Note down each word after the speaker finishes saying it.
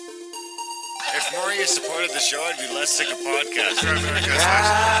If more of you supported the show, I'd be less sick of podcasts. The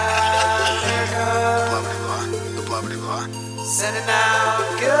blah blah blah. Sending out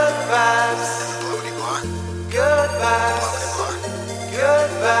good vibes. The blah blah blah. Good vibes.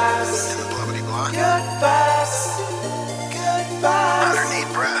 Good vibes. The blah blah blah. Good vibes. Good vibes.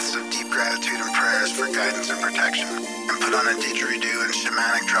 108 breaths of deep gratitude and prayers for guidance and protection. And put on a didgeridoo and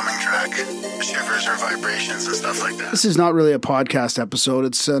shamanic drumming track. Shivers or vibrations and stuff like that. This is not really a podcast episode.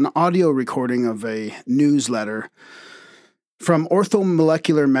 It's an audio recording of a newsletter from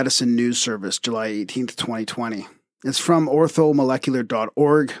Orthomolecular Medicine News Service, July 18th, 2020. It's from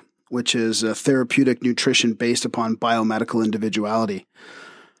orthomolecular.org, which is a therapeutic nutrition based upon biomedical individuality.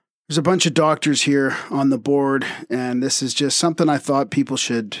 There's a bunch of doctors here on the board, and this is just something I thought people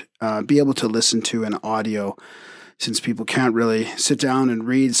should be able to listen to in audio, since people can't really sit down and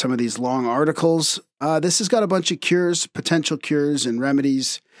read some of these long articles. This has got a bunch of cures, potential cures and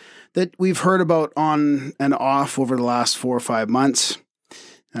remedies that we've heard about on and off over the last 4 or 5 months.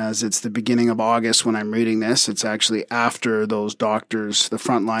 As it's the beginning of August when I'm reading this. It's actually after those doctors, the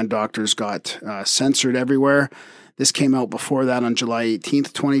frontline doctors, got censored everywhere. This came out before that on July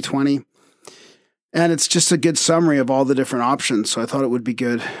 18th, 2020. And it's just a good summary of all the different options. So I thought it would be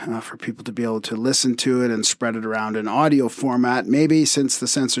good for people to be able to listen to it and spread it around in audio format. Maybe since the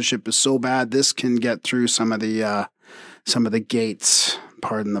censorship is so bad, this can get through some of the gates.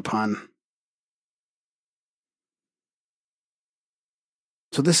 Pardon the pun.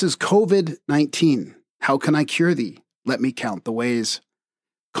 So this is COVID-19. How can I cure thee? Let me count the ways.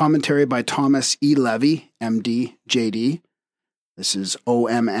 Commentary by Thomas E. Levy, MD, JD. This is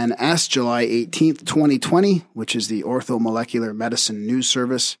OMNS, July 18th, 2020, which is the Orthomolecular Medicine News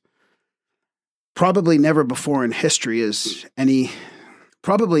Service. Probably never before in history is anything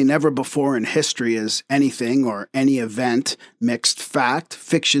or any event mixed fact,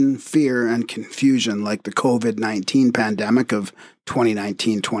 fiction, fear, and confusion like the COVID-19 pandemic of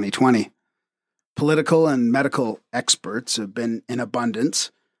 2019-2020. Political and medical experts have been in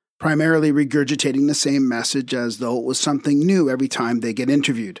abundance, primarily regurgitating the same message as though it was something new every time they get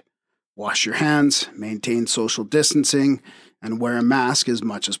interviewed. Wash your hands, maintain social distancing, and wear a mask as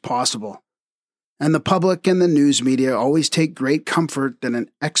much as possible. And the public and the news media always take great comfort that an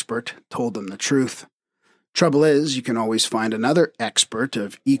expert told them the truth. Trouble is, you can always find another expert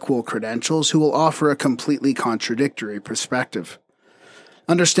of equal credentials who will offer a completely contradictory perspective.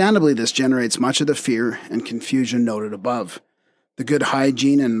 Understandably, this generates much of the fear and confusion noted above. The good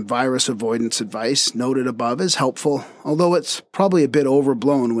hygiene and virus avoidance advice noted above is helpful, although it's probably a bit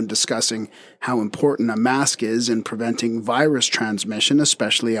overblown when discussing how important a mask is in preventing virus transmission,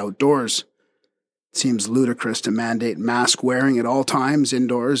 especially outdoors. It seems ludicrous to mandate mask wearing at all times,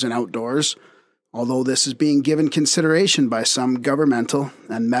 indoors and outdoors, although this is being given consideration by some governmental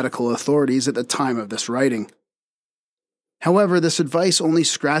and medical authorities at the time of this writing. However, this advice only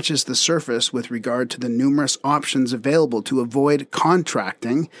scratches the surface with regard to the numerous options available to avoid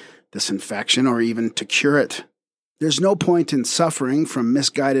contracting this infection or even to cure it. There's no point in suffering from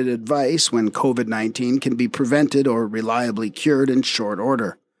misguided advice when COVID-19 can be prevented or reliably cured in short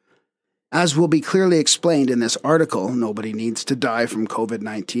order. As will be clearly explained in this article, nobody needs to die from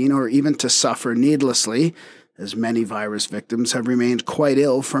COVID-19 or even to suffer needlessly, as many virus victims have remained quite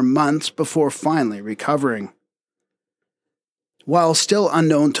ill for months before finally recovering. While still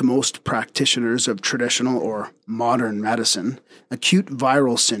unknown to most practitioners of traditional or modern medicine, acute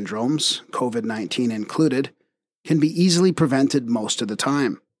viral syndromes, COVID-19 included, can be easily prevented most of the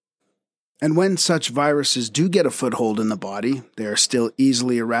time. And when such viruses do get a foothold in the body, they are still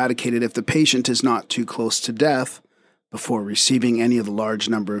easily eradicated if the patient is not too close to death before receiving any of the large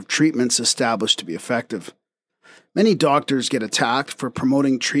number of treatments established to be effective. Many doctors get attacked for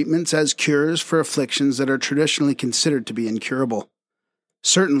promoting treatments as cures for afflictions that are traditionally considered to be incurable.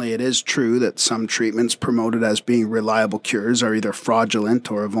 Certainly it is true that some treatments promoted as being reliable cures are either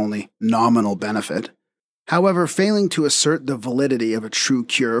fraudulent or of only nominal benefit. However, failing to assert the validity of a true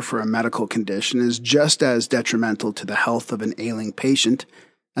cure for a medical condition is just as detrimental to the health of an ailing patient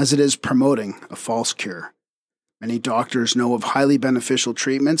as it is promoting a false cure. Many doctors know of highly beneficial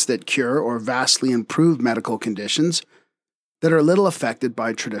treatments that cure or vastly improve medical conditions that are little affected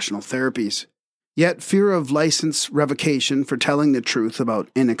by traditional therapies. Yet fear of license revocation for telling the truth about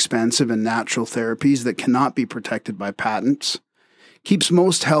inexpensive and natural therapies that cannot be protected by patents keeps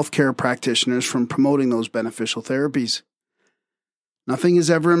most healthcare practitioners from promoting those beneficial therapies. Nothing is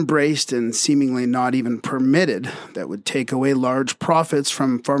ever embraced and seemingly not even permitted that would take away large profits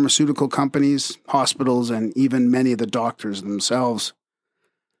from pharmaceutical companies, hospitals, and even many of the doctors themselves.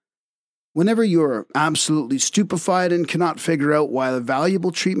 Whenever you are absolutely stupefied and cannot figure out why the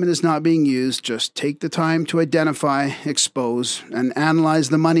valuable treatment is not being used, just take the time to identify, expose, and analyze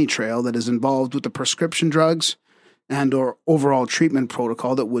the money trail that is involved with the prescription drugs and/or overall treatment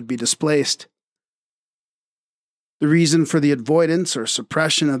protocol that would be displaced. The reason for the avoidance or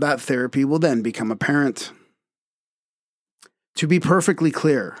suppression of that therapy will then become apparent. To be perfectly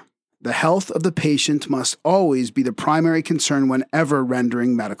clear, the health of the patient must always be the primary concern whenever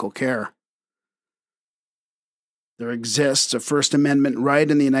rendering medical care. There exists a First Amendment right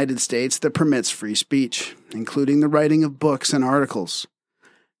in the United States that permits free speech, including the writing of books and articles.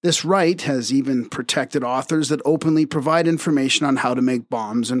 This right has even protected authors that openly provide information on how to make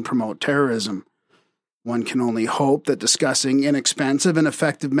bombs and promote terrorism. One can only hope that discussing inexpensive and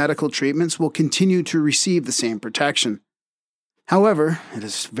effective medical treatments will continue to receive the same protection. However, it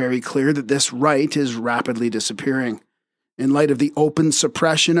is very clear that this right is rapidly disappearing, in light of the open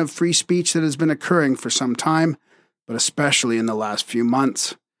suppression of free speech that has been occurring for some time, but especially in the last few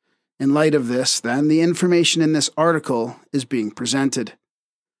months. In light of this, then, the information in this article is being presented.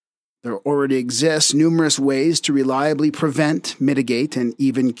 There already exists numerous ways to reliably prevent, mitigate, and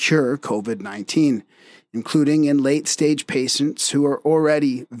even cure COVID-19, including in late-stage patients who are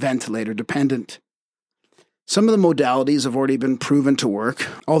already ventilator-dependent. Some of the modalities have already been proven to work,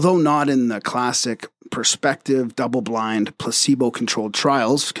 although not in the classic prospective, double-blind, placebo-controlled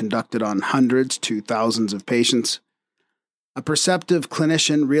trials conducted on hundreds to thousands of patients. A perceptive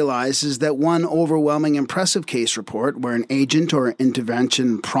clinician realizes that one overwhelming impressive case report where an agent or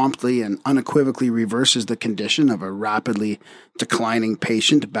intervention promptly and unequivocally reverses the condition of a rapidly declining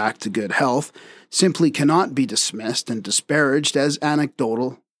patient back to good health simply cannot be dismissed and disparaged as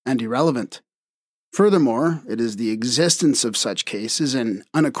anecdotal and irrelevant. Furthermore, it is the existence of such cases and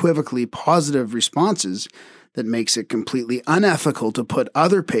unequivocally positive responses that makes it completely unethical to put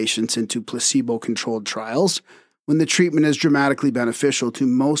other patients into placebo-controlled trials when the treatment is dramatically beneficial to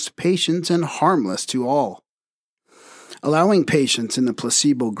most patients and harmless to all. Allowing patients in the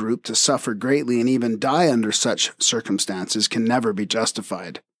placebo group to suffer greatly and even die under such circumstances can never be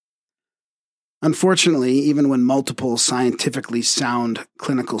justified. Unfortunately, even when multiple scientifically sound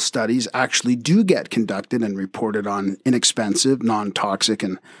clinical studies actually do get conducted and reported on inexpensive, non-toxic,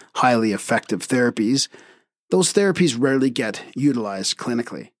 and highly effective therapies, those therapies rarely get utilized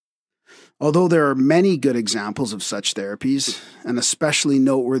clinically. Although there are many good examples of such therapies, an especially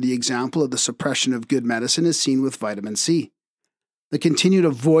noteworthy example of the suppression of good medicine is seen with vitamin C. The continued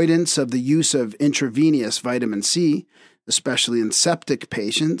avoidance of the use of intravenous vitamin C, especially in septic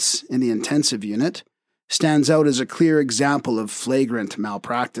patients in the intensive unit, stands out as a clear example of flagrant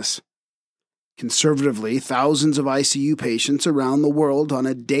malpractice. Conservatively, thousands of ICU patients around the world on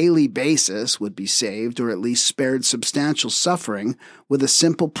a daily basis would be saved or at least spared substantial suffering with a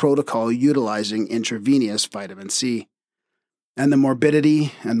simple protocol utilizing intravenous vitamin C. And the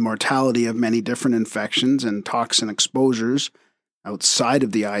morbidity and mortality of many different infections and toxin exposures outside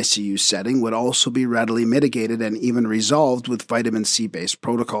of the ICU setting would also be readily mitigated and even resolved with vitamin C-based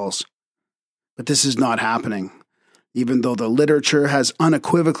protocols. But this is not happening, even though the literature has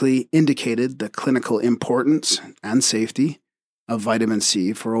unequivocally indicated the clinical importance and safety of vitamin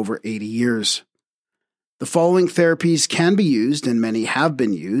C for over 80 years. The following therapies can be used, and many have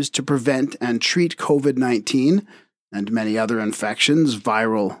been used, to prevent and treat COVID-19 and many other infections,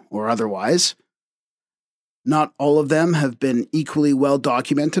 viral or otherwise. Not all of them have been equally well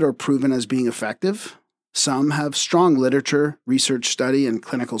documented or proven as being effective. Some have strong literature, research study, and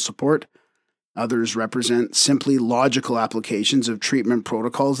clinical support. Others represent simply logical applications of treatment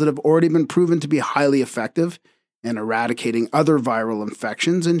protocols that have already been proven to be highly effective in eradicating other viral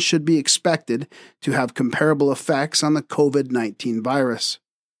infections and should be expected to have comparable effects on the COVID-19 virus.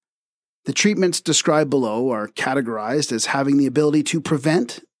 The treatments described below are categorized as having the ability to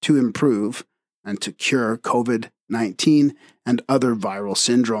prevent, to improve, and to cure COVID-19 and other viral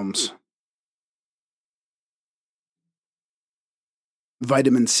syndromes.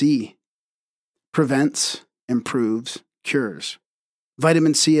 Vitamin C prevents, improves, cures.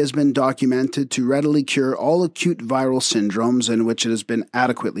 Vitamin C has been documented to readily cure all acute viral syndromes in which it has been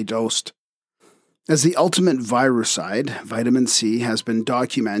adequately dosed. As the ultimate virucide, vitamin C has been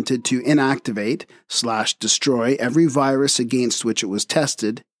documented to inactivate/destroy every virus against which it was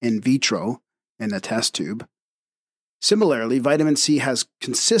tested in vitro in a test tube. Similarly, vitamin C has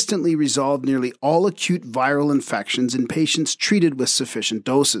consistently resolved nearly all acute viral infections in patients treated with sufficient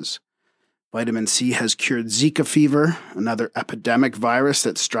doses. Vitamin C has cured Zika fever, another epidemic virus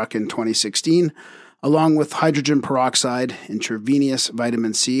that struck in 2016. Along with hydrogen peroxide, intravenous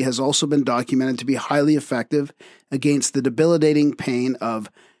vitamin C has also been documented to be highly effective against the debilitating pain of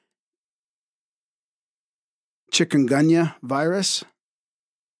chikungunya virus.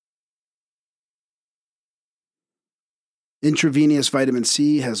 Intravenous vitamin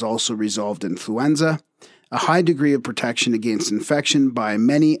C has also resolved influenza. A high degree of protection against infection by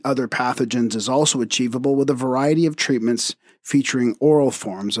many other pathogens is also achievable with a variety of treatments featuring oral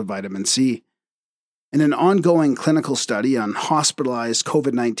forms of vitamin C. In an ongoing clinical study on hospitalized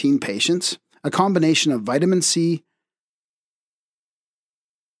COVID-19 patients, a combination of vitamin C,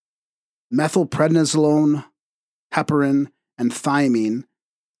 methylprednisolone, heparin, and thiamine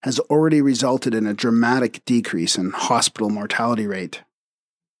has already resulted in a dramatic decrease in hospital mortality rate.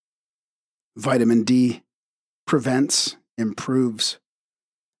 Vitamin D prevents, improves.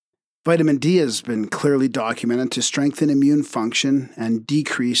 Vitamin D has been clearly documented to strengthen immune function and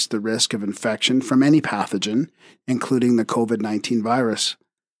decrease the risk of infection from any pathogen, including the COVID-19 virus.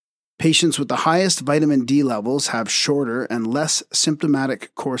 Patients with the highest vitamin D levels have shorter and less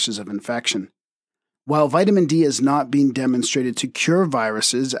symptomatic courses of infection. While vitamin D has not been demonstrated to cure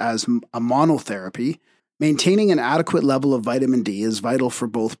viruses as a monotherapy, maintaining an adequate level of vitamin D is vital for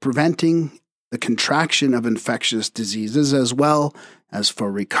both preventing the contraction of infectious diseases as well as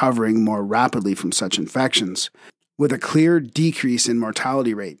for recovering more rapidly from such infections, with a clear decrease in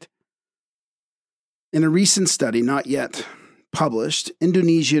mortality rate. In a recent study not yet published,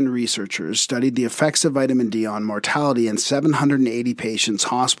 Indonesian researchers studied the effects of vitamin D on mortality in 780 patients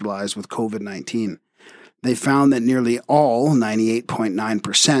hospitalized with COVID-19. They found that nearly all,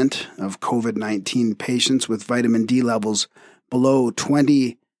 98.9%, of COVID-19 patients with vitamin D levels below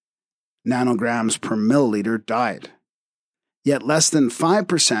 20 nanograms per milliliter died. Yet less than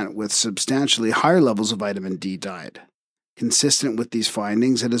 5% with substantially higher levels of vitamin D died. Consistent with these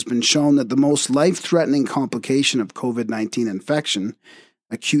findings, it has been shown that the most life-threatening complication of COVID-19 infection,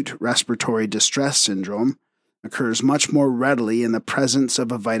 acute respiratory distress syndrome, occurs much more readily in the presence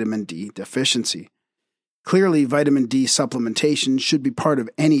of a vitamin D deficiency. Clearly, vitamin D supplementation should be part of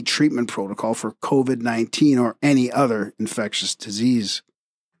any treatment protocol for COVID-19 or any other infectious disease.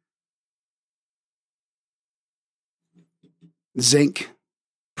 Zinc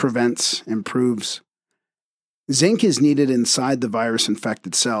prevents, improves. Zinc is needed inside the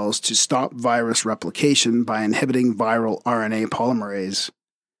virus-infected cells to stop virus replication by inhibiting viral RNA polymerase.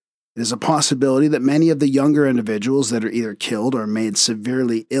 It is a possibility that many of the younger individuals that are either killed or made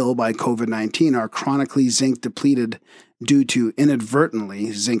severely ill by COVID-19 are chronically zinc-depleted due to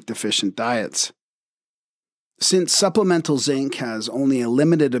inadvertently zinc-deficient diets. Since supplemental zinc has only a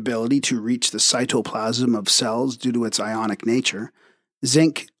limited ability to reach the cytoplasm of cells due to its ionic nature,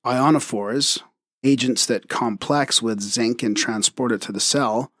 zinc ionophores, agents that complex with zinc and transport it to the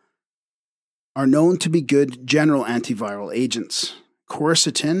cell, are known to be good general antiviral agents.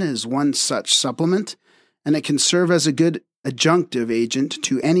 Quercetin is one such supplement, and it can serve as a good adjunctive agent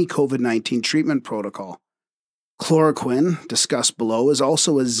to any COVID-19 treatment protocol. Chloroquine, discussed below, is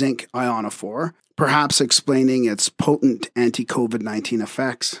also a zinc ionophore, perhaps explaining its potent anti-COVID-19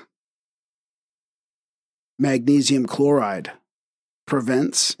 effects. Magnesium chloride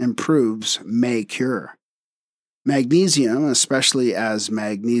prevents, improves, may cure. Magnesium, especially as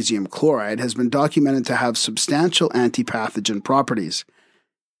magnesium chloride, has been documented to have substantial antipathogen properties,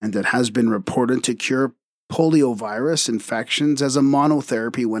 and it has been reported to cure poliovirus infections as a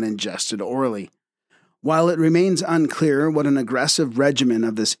monotherapy when ingested orally. While it remains unclear what an aggressive regimen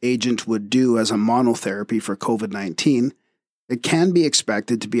of this agent would do as a monotherapy for COVID-19, it can be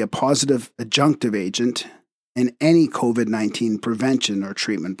expected to be a positive adjunctive agent in any COVID-19 prevention or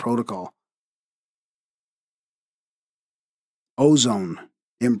treatment protocol. Ozone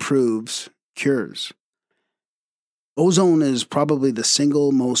improves, cures. Ozone is probably the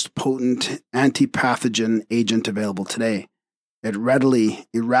single most potent antipathogen agent available today. It readily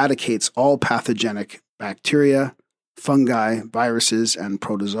eradicates all pathogenic bacteria, fungi, viruses, and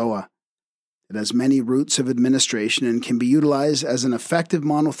protozoa. It has many routes of administration and can be utilized as an effective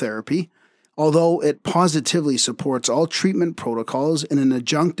monotherapy, although it positively supports all treatment protocols in an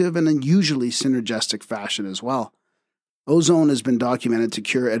adjunctive and unusually synergistic fashion as well. Ozone has been documented to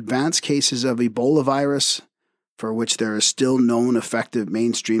cure advanced cases of Ebola virus, for which there is still known effective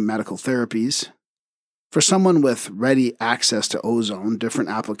mainstream medical therapies. For someone with ready access to ozone, different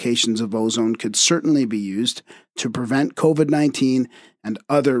applications of ozone could certainly be used to prevent COVID-19 and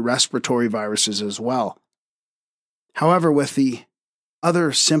other respiratory viruses as well. However, with the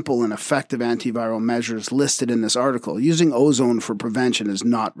other simple and effective antiviral measures listed in this article, using ozone for prevention is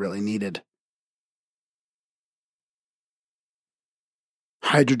not really needed.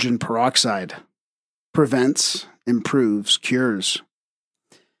 Hydrogen peroxide prevents, improves, cures.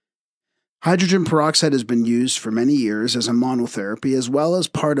 Hydrogen peroxide has been used for many years as a monotherapy as well as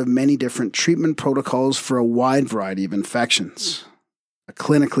part of many different treatment protocols for a wide variety of infections. A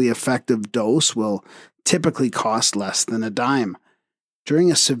clinically effective dose will typically cost less than a dime.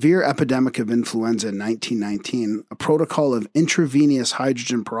 During a severe epidemic of influenza in 1919, a protocol of intravenous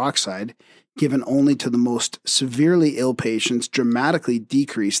hydrogen peroxide given only to the most severely ill patients dramatically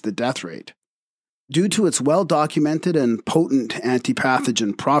decreased the death rate. Due to its well-documented and potent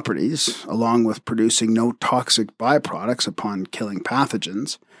antipathogen properties, along with producing no toxic byproducts upon killing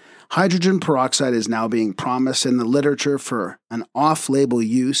pathogens, hydrogen peroxide is now being promised in the literature for an off-label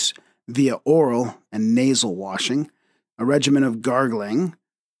use via oral and nasal washing, a regimen of gargling,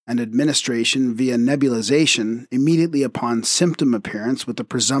 and administration via nebulization immediately upon symptom appearance with the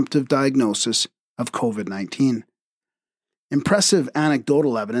presumptive diagnosis of COVID-19. Impressive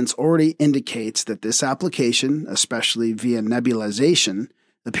anecdotal evidence already indicates that this application, especially via nebulization,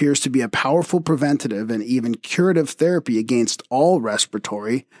 appears to be a powerful preventative and even curative therapy against all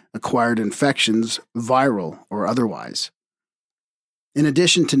respiratory acquired infections, viral or otherwise. In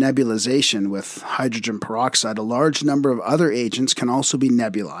addition to nebulization with hydrogen peroxide, a large number of other agents can also be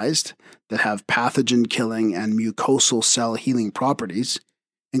nebulized that have pathogen-killing and mucosal cell healing properties,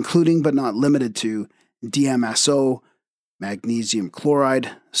 including but not limited to DMSO, magnesium chloride,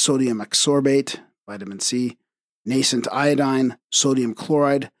 sodium ascorbate, vitamin C, nascent iodine, sodium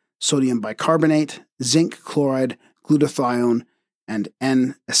chloride, sodium bicarbonate, zinc chloride, glutathione, and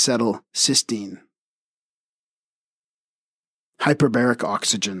N-acetylcysteine. Hyperbaric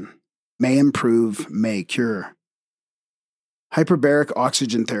oxygen. May improve, may cure. Hyperbaric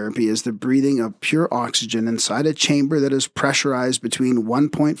oxygen therapy is the breathing of pure oxygen inside a chamber that is pressurized between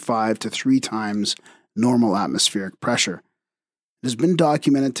 1.5 to 3 times normal atmospheric pressure. It has been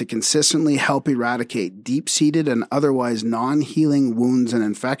documented to consistently help eradicate deep-seated and otherwise non-healing wounds and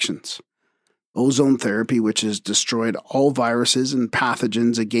infections. Ozone therapy, which has destroyed all viruses and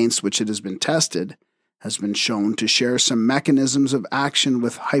pathogens against which it has been tested, has been shown to share some mechanisms of action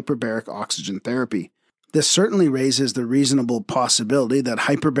with hyperbaric oxygen therapy. This certainly raises the reasonable possibility that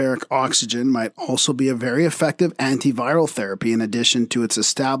hyperbaric oxygen might also be a very effective antiviral therapy in addition to its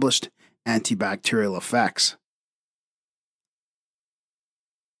established antibacterial effects.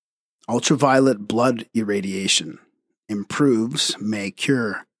 Ultraviolet blood irradiation. Improves, may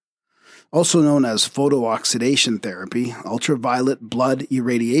cure. Also known as photooxidation therapy, ultraviolet blood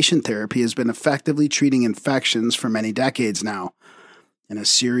irradiation therapy has been effectively treating infections for many decades now. In a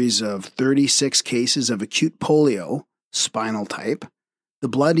series of 36 cases of acute polio, spinal type, the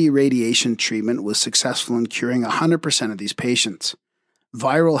blood irradiation treatment was successful in curing 100% of these patients.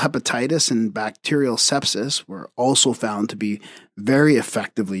 Viral hepatitis and bacterial sepsis were also found to be very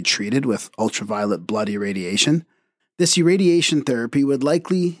effectively treated with ultraviolet blood irradiation. This irradiation therapy would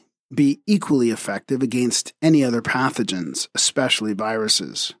likely be equally effective against any other pathogens, especially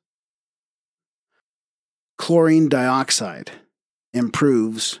viruses. Chlorine dioxide.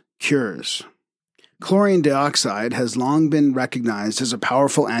 Improves, cures. Chlorine dioxide has long been recognized as a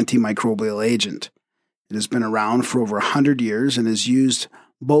powerful antimicrobial agent. It has been around for over 100 years and is used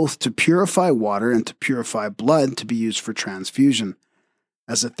both to purify water and to purify blood to be used for transfusion.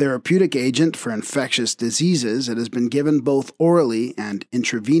 As a therapeutic agent for infectious diseases, it has been given both orally and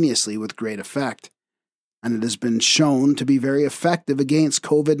intravenously with great effect, and it has been shown to be very effective against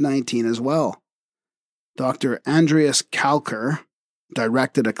COVID-19 as well. Dr. Andreas Kalker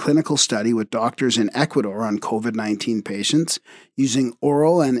directed a clinical study with doctors in Ecuador on COVID-19 patients using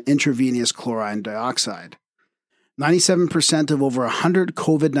oral and intravenous chlorine dioxide. 97% of over 100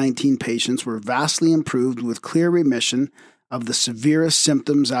 COVID-19 patients were vastly improved with clear remission of the severest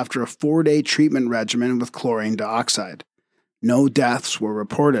symptoms after a 4-day treatment regimen with chlorine dioxide. No deaths were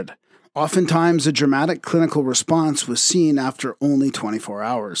reported. Oftentimes, a dramatic clinical response was seen after only 24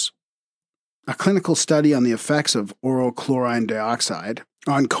 hours. A clinical study on the effects of oral chlorine dioxide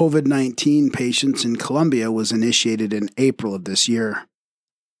on COVID-19 patients in Colombia was initiated in April of this year.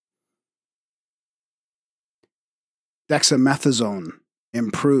 Dexamethasone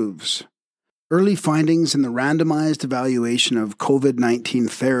improves. Early findings in the randomized evaluation of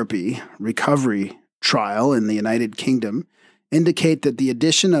COVID-19 therapy recovery trial in the United Kingdom indicate that the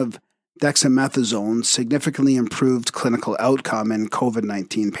addition of dexamethasone significantly improved clinical outcome in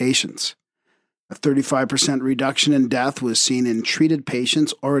COVID-19 patients. A 35% reduction in death was seen in treated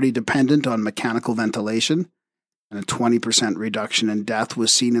patients already dependent on mechanical ventilation, and a 20% reduction in death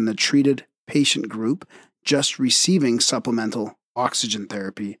was seen in the treated patient group just receiving supplemental oxygen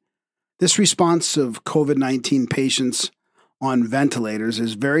therapy. This response of COVID-19 patients on ventilators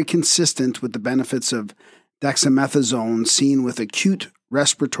is very consistent with the benefits of dexamethasone seen with acute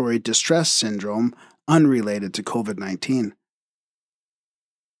respiratory distress syndrome unrelated to COVID-19.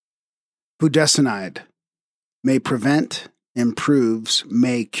 Budesonide may prevent, improves,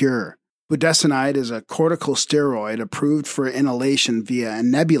 may cure. Budesonide is a corticosteroid approved for inhalation via a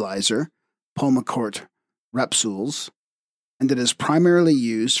nebulizer, Pulmicort Repsules, and it is primarily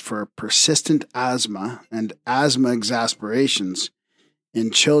used for persistent asthma and asthma exacerbations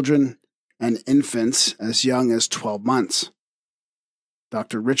in children and infants as young as 12 months.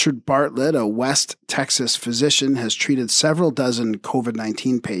 Dr. Richard Bartlett, a West Texas physician, has treated several dozen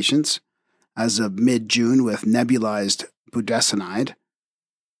COVID-19 patients as of mid-June with nebulized budesonide,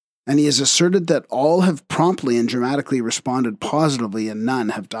 and he has asserted that all have promptly and dramatically responded positively and none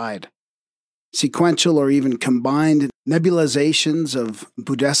have died. Sequential or even combined nebulizations of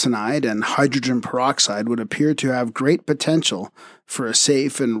budesonide and hydrogen peroxide would appear to have great potential for a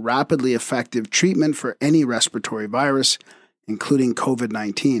safe and rapidly effective treatment for any respiratory virus, including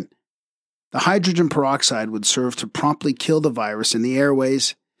COVID-19. The hydrogen peroxide would serve to promptly kill the virus in the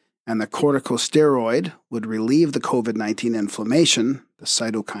airways, and the corticosteroid would relieve the COVID-19 inflammation, the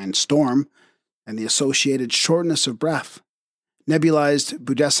cytokine storm, and the associated shortness of breath. Nebulized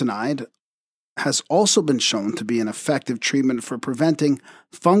budesonide has also been shown to be an effective treatment for preventing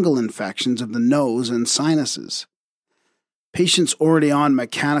fungal infections of the nose and sinuses. Patients already on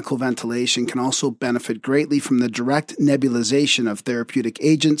mechanical ventilation can also benefit greatly from the direct nebulization of therapeutic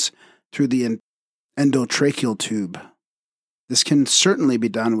agents through the endotracheal tube. This can certainly be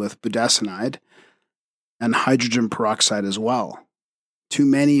done with budesonide and hydrogen peroxide as well. Too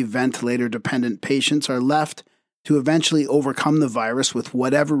many ventilator-dependent patients are left to eventually overcome the virus with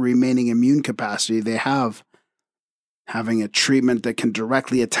whatever remaining immune capacity they have. Having a treatment that can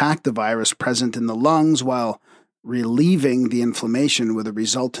directly attack the virus present in the lungs while relieving the inflammation with a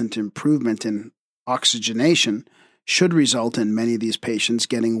resultant improvement in oxygenation should result in many of these patients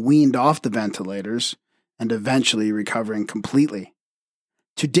getting weaned off the ventilators and eventually recovering completely.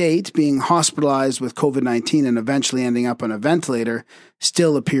 To date, being hospitalized with COVID-19 and eventually ending up on a ventilator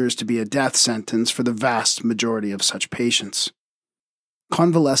still appears to be a death sentence for the vast majority of such patients.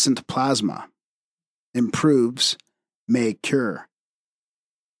 Convalescent plasma improves, may cure.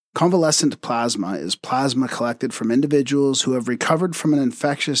 Convalescent plasma is plasma collected from individuals who have recovered from an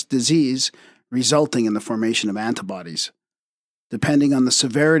infectious disease resulting in the formation of antibodies. Depending on the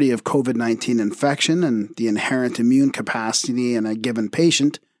severity of COVID-19 infection and the inherent immune capacity in a given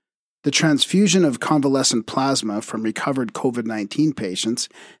patient, the transfusion of convalescent plasma from recovered COVID-19 patients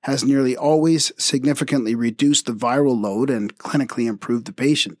has nearly always significantly reduced the viral load and clinically improved the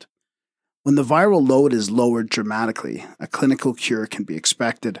patient. When the viral load is lowered dramatically, a clinical cure can be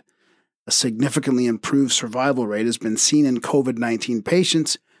expected. A significantly improved survival rate has been seen in COVID-19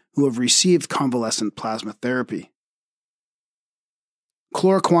 patients who have received convalescent plasma therapy.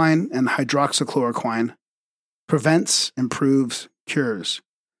 Chloroquine and hydroxychloroquine prevents, improves, cures.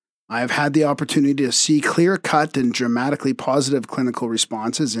 I have had the opportunity to see clear-cut and dramatically positive clinical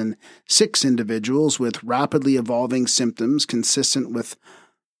responses in 6 individuals with rapidly evolving symptoms consistent with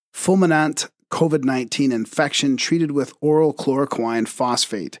fulminant COVID-19 infection treated with oral chloroquine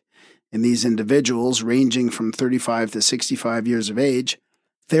phosphate. In these individuals, ranging from 35 to 65 years of age,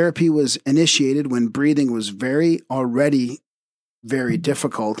 therapy was initiated when breathing was already very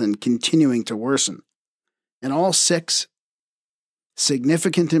difficult and continuing to worsen. In all 6,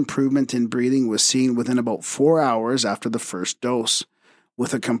 significant improvement in breathing was seen within about 4 hours after the first dose,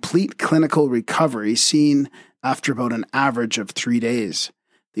 with a complete clinical recovery seen after about an average of 3 days.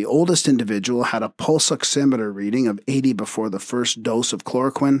 The oldest individual had a pulse oximeter reading of 80 before the first dose of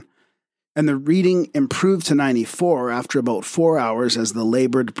chloroquine, and the reading improved to 94 after about 4 hours as the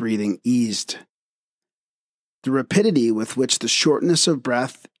labored breathing eased. The rapidity with which the shortness of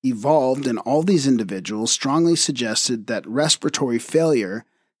breath evolved in all these individuals strongly suggested that respiratory failure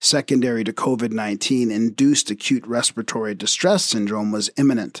secondary to COVID-19 induced acute respiratory distress syndrome was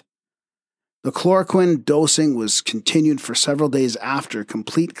imminent. The chloroquine dosing was continued for several days after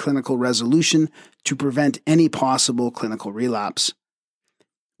complete clinical resolution to prevent any possible clinical relapse.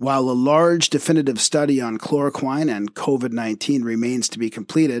 While a large definitive study on chloroquine and COVID-19 remains to be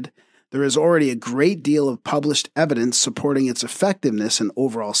completed, there is already a great deal of published evidence supporting its effectiveness and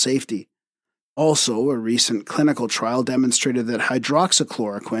overall safety. Also, a recent clinical trial demonstrated that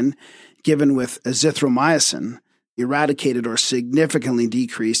hydroxychloroquine, given with azithromycin, eradicated or significantly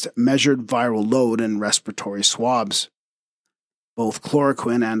decreased measured viral load in respiratory swabs. Both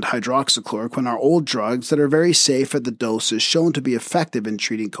chloroquine and hydroxychloroquine are old drugs that are very safe at the doses shown to be effective in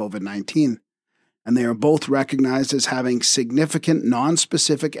treating COVID-19. And they are both recognized as having significant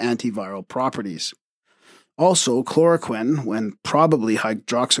non-specific antiviral properties. Also, chloroquine, when probably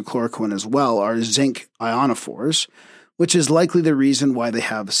hydroxychloroquine as well, are zinc ionophores, which is likely the reason why they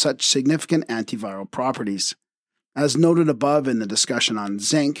have such significant antiviral properties. As noted above in the discussion on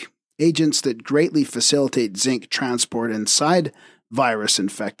zinc, agents that greatly facilitate zinc transport inside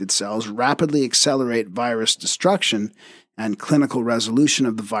virus-infected cells rapidly accelerate virus destruction and clinical resolution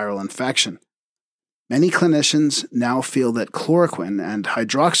of the viral infection. Many clinicians now feel that chloroquine and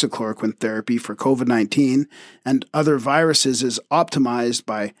hydroxychloroquine therapy for COVID-19 and other viruses is optimized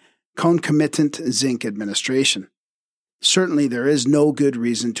by concomitant zinc administration. Certainly, there is no good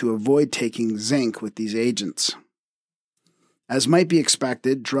reason to avoid taking zinc with these agents. As might be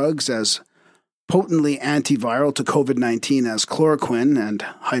expected, drugs as potently antiviral to COVID-19 as chloroquine and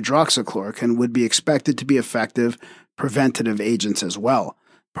hydroxychloroquine would be expected to be effective preventative agents as well,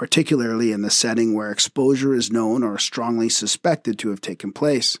 particularly in the setting where exposure is known or strongly suspected to have taken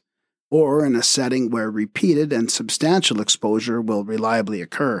place, or in a setting where repeated and substantial exposure will reliably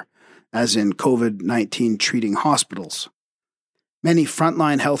occur, as in COVID-19 treating hospitals. Many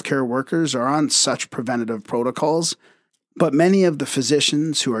frontline healthcare workers are on such preventative protocols, but many of the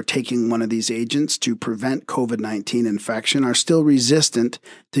physicians who are taking one of these agents to prevent COVID-19 infection are still resistant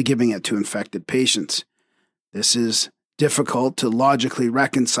to giving it to infected patients. This is difficult to logically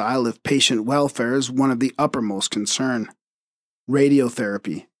reconcile if patient welfare is one of the uppermost concern.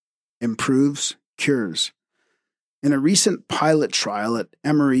 Radiotherapy improves, cures. In a recent pilot trial at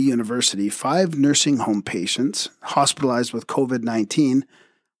Emory University, 5 nursing home patients hospitalized with COVID-19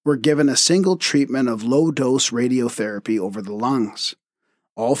 were given a single treatment of low-dose radiotherapy over the lungs.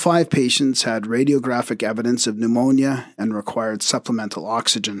 All 5 patients had radiographic evidence of pneumonia and required supplemental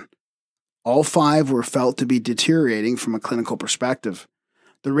oxygen. All 5 were felt to be deteriorating from a clinical perspective.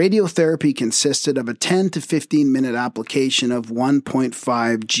 The radiotherapy consisted of a 10 to 15 minute application of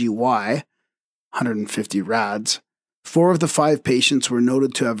 1.5 GY, 150 rads. 4 of the 5 patients were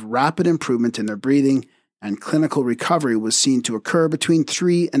noted to have rapid improvement in their breathing, and clinical recovery was seen to occur between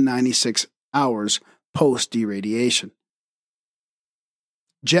 3 and 96 hours post-deradiation.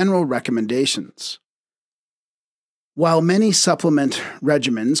 General recommendations. While many supplement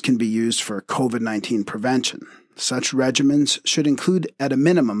regimens can be used for COVID-19 prevention, such regimens should include at a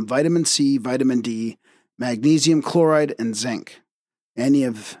minimum vitamin C, vitamin D, magnesium chloride, and zinc. Any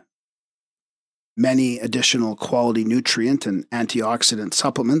of many additional quality nutrient and antioxidant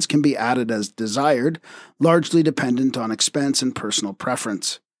supplements can be added as desired, largely dependent on expense and personal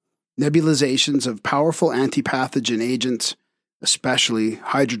preference. Nebulizations of powerful antipathogen agents, especially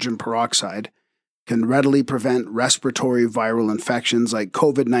hydrogen peroxide, can readily prevent respiratory viral infections like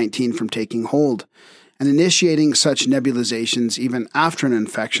COVID-19 from taking hold, and initiating such nebulizations even after an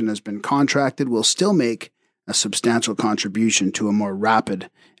infection has been contracted will still make a substantial contribution to a more rapid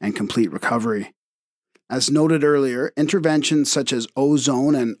and complete recovery. As noted earlier, interventions such as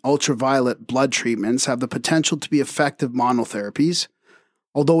ozone and ultraviolet blood treatments have the potential to be effective monotherapies,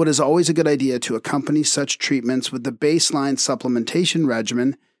 although it is always a good idea to accompany such treatments with the baseline supplementation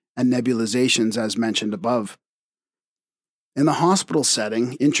regimen and nebulizations as mentioned above. In the hospital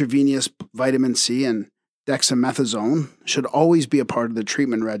setting, intravenous vitamin C and dexamethasone should always be a part of the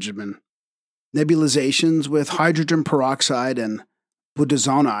treatment regimen. Nebulizations with hydrogen peroxide and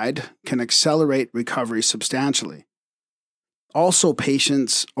budesonide can accelerate recovery substantially. Also,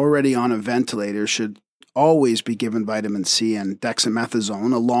 patients already on a ventilator should always be given vitamin C and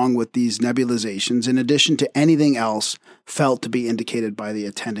dexamethasone along with these nebulizations in addition to anything else felt to be indicated by the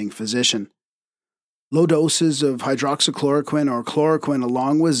attending physician. Low doses of hydroxychloroquine or chloroquine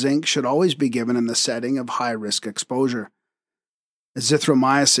along with zinc should always be given in the setting of high-risk exposure.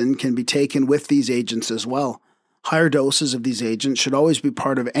 Azithromycin can be taken with these agents as well. Higher doses of these agents should always be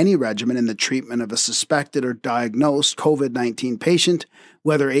part of any regimen in the treatment of a suspected or diagnosed COVID-19 patient,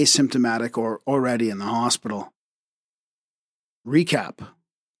 whether asymptomatic or already in the hospital. Recap.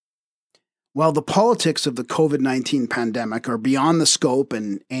 While the politics of the COVID-19 pandemic are beyond the scope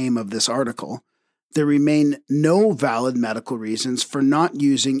and aim of this article, there remain no valid medical reasons for not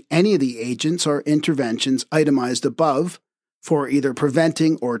using any of the agents or interventions itemized above for either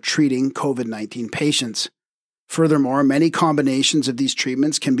preventing or treating COVID-19 patients. Furthermore, many combinations of these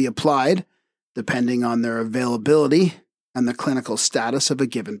treatments can be applied, depending on their availability and the clinical status of a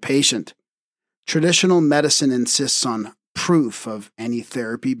given patient. Traditional medicine insists on proof of any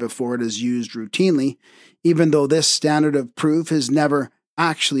therapy before it is used routinely, even though this standard of proof is never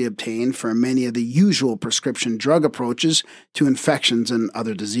actually obtained for many of the usual prescription drug approaches to infections and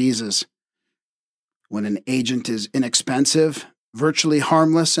other diseases. When an agent is inexpensive, virtually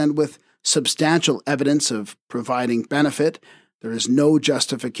harmless, and with substantial evidence of providing benefit, There is no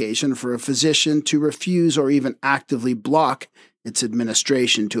justification for a physician to refuse or even actively block its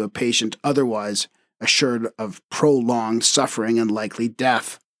administration to a patient otherwise assured of prolonged suffering and likely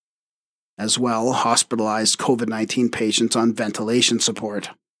death. As well, hospitalized COVID-19 patients on ventilation support.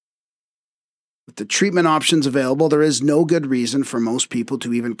 With the treatment options available, there is no good reason for most people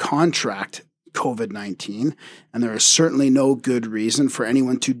to even contract COVID-19, and there is certainly no good reason for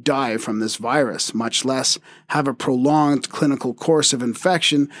anyone to die from this virus, much less have a prolonged clinical course of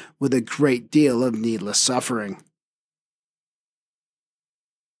infection with a great deal of needless suffering.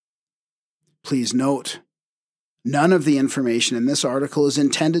 Please note, none of the information in this article is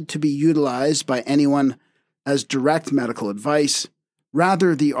intended to be utilized by anyone as direct medical advice.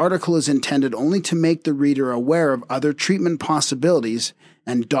 Rather, the article is intended only to make the reader aware of other treatment possibilities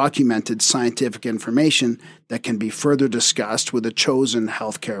and documented scientific information that can be further discussed with a chosen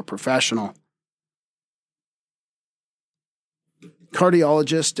healthcare professional.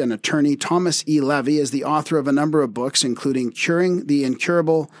 Cardiologist and attorney Thomas E. Levy is the author of a number of books, including Curing the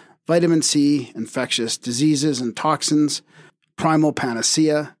Incurable, Vitamin C, Infectious Diseases and Toxins, Primal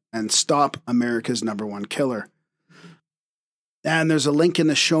Panacea, and Stop America's #1 Killer. And there's a link in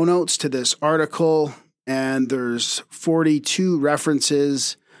the show notes to this article, and there's 42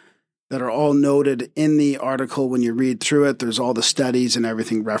 references that are all noted in the article. When you read through it, there's all the studies and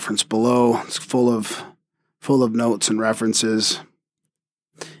everything referenced below. It's full of notes and references,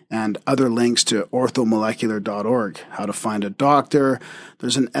 and other links to orthomolecular.org, how to find a doctor.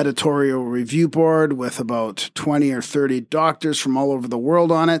 There's an editorial review board with about 20 or 30 doctors from all over the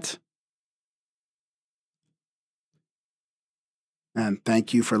world on it. And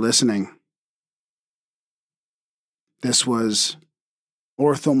thank you for listening. This was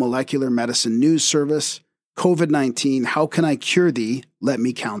Orthomolecular Medicine News Service, COVID-19, How Can I Cure Thee? Let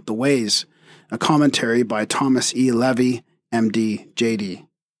Me Count the Ways. A commentary by Thomas E. Levy, MD, JD.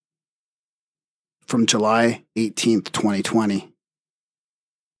 From July 18th, 2020.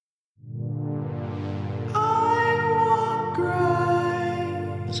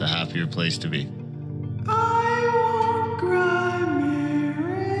 It's a happier place to be.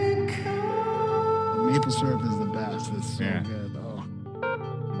 Maple syrup is the best. It's so good. Oh.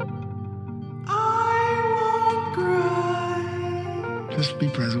 Just be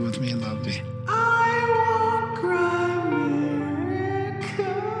present with me and love me.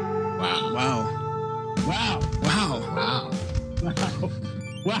 Wow. Wow. Wow. Wow. Wow.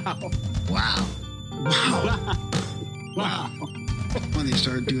 Wow. Wow. Wow. Wow. When they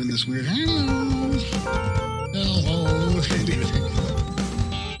started doing this weird hello.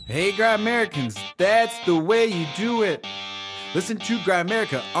 Hey, Grammericans, that's the way you do it. Listen to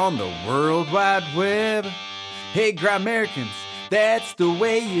Grammerica on the World Wide Web. Hey, Grammericans, that's the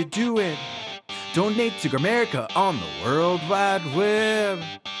way you do it. Donate to Grammerica on the World Wide Web.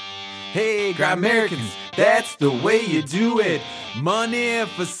 Hey, Grammericans, that's the way you do it. Money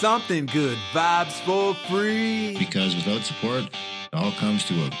for something good, vibes for free. Because without support, it all comes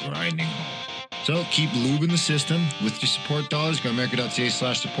to a grinding halt. So keep lubing the system with your support dollars.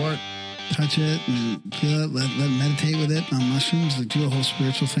 GoAmerica.ca/support. Touch it and feel it. Let meditate with it on mushrooms. Like do a whole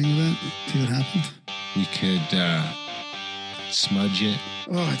spiritual thing with it. See what happens. We could smudge it.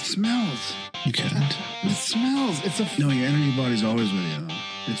 Oh, it smells. You can't. It smells. No, your energy body's always with you, though.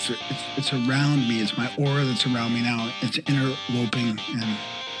 It's around me. It's my aura that's around me now. It's interloping and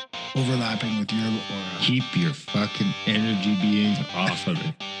overlapping with your aura. Keep your fucking energy beings off of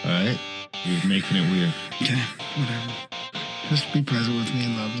it. All right? You're making it weird. Okay, whatever. Just be present with me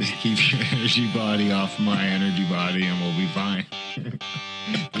and love me. Just keep your energy body off my energy body and we'll be fine.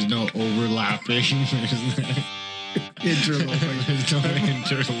 There's no overlapping. Interloping. There's no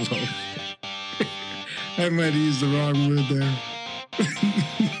interloping. I might use the wrong word there.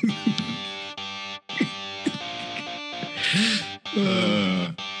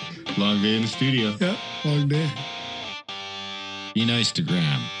 Long day in the studio. Yeah, long day. Be nice to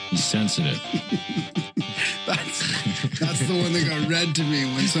Graham. He's sensitive. That's the one that got read to me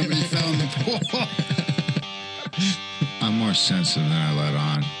when somebody fell in the pool. I'm more sensitive than I let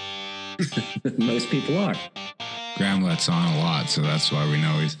on. Most people are. Graham lets on a lot, so that's why we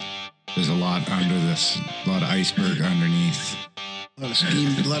know there's a lot under this, a lot of iceberg underneath. A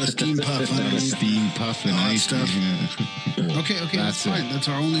lot of steam puff underneath. Steam puff and ice stuff. Cool. Okay, that's fine. That's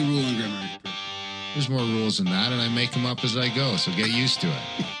our only rule in grammar. There's more rules than that, and I make them up as I go, so get used to it.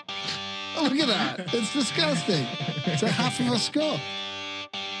 Oh, look at that. It's disgusting. It's a half of a skull.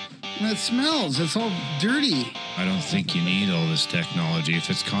 That smells. It's all dirty. I don't think you need all this technology. If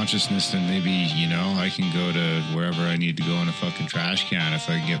it's consciousness, then maybe, I can go to wherever I need to go in a fucking trash can if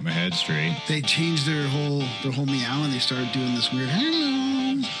I can get my head straight. They changed their whole meow and they started doing this weird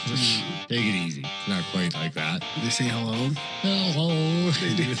hello. Take it easy. It's not quite like that. They say hello. Hello.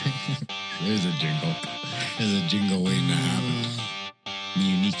 They do. There's a jingle. There's a jingle waiting to happen. The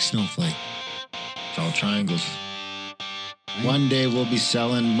unique snowflake. It's all triangles. One day we'll be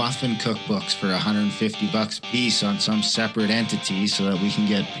selling muffin cookbooks for $150 a piece on some separate entity so that we can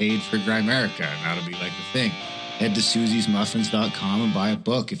get paid for Grimerica, and that'll be like the thing. Head to susiesmuffins.com and buy a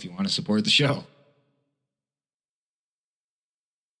book if you want to support the show.